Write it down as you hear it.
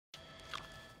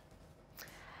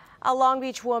A Long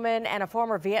Beach woman and a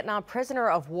former Vietnam prisoner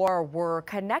of war were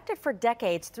connected for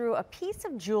decades through a piece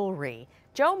of jewelry.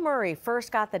 Jo Murray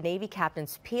first got the Navy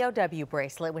captain's POW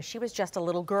bracelet when she was just a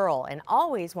little girl and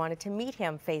always wanted to meet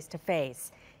him face to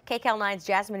face. KCAL 9's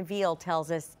Jasmine Veal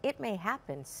tells us it may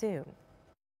happen soon.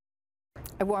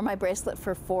 I wore my bracelet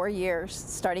for 4 years,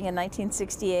 starting in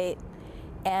 1968,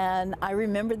 and I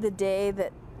remember the day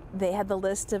that they had the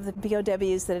list of the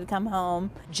POWs that had come home.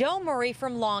 Jo Murray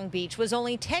from Long Beach was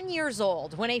only 10 years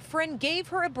old when a friend gave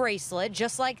her a bracelet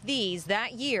just like these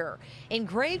that year,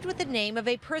 engraved with the name of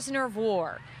a prisoner of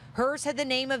war. Hers had the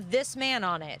name of this man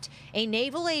on it, a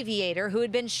naval aviator who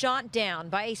had been shot down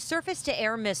by a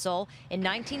surface-to-air missile in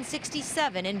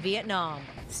 1967 in Vietnam.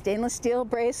 Stainless steel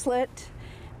bracelet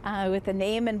with the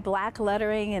name in black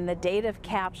lettering and the date of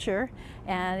capture,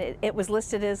 and it was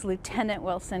listed as Lieutenant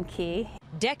Wilson Key.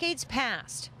 Decades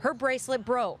passed, her bracelet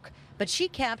broke, but she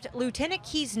kept Lieutenant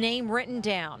Key's name written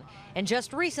down and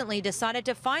just recently decided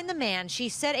to find the man she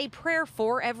said a prayer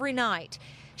for every night.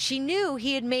 She knew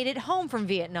he had made it home from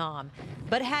Vietnam,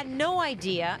 but had no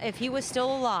idea if he was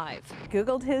still alive.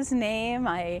 Googled his name,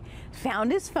 I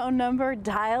found his phone number,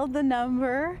 dialed the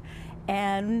number,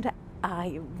 and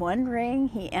one ring,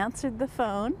 he answered the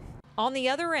phone. On the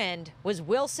other end was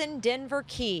Wilson Denver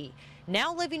Key,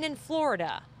 now living in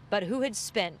Florida, but who had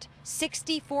spent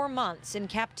 64 months in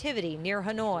captivity near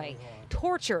Hanoi,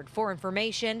 tortured for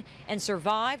information, and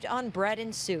survived on bread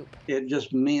and soup. It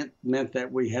just meant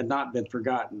that we had not been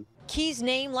forgotten. Key's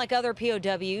name, like other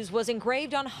POWs, was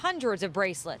engraved on hundreds of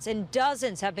bracelets, and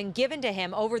dozens have been given to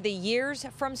him over the years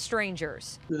from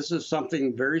strangers. This is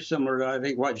something very similar to, I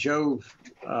think, what Jo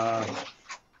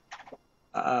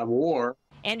wore.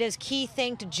 And as Key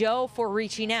thanked Jo for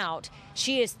reaching out,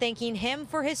 she is thanking him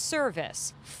for his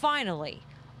service, finally,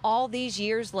 all these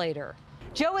years later.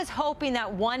 Jo is hoping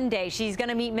that one day she's going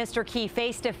to meet Mr. Key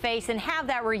face to face and have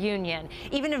that reunion,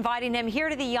 even inviting him here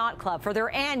to the yacht club for their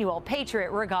annual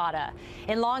Patriot Regatta.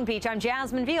 In Long Beach, I'm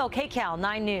Jasmine Veal, KCAL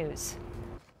 9 News.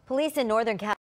 Police in Northern California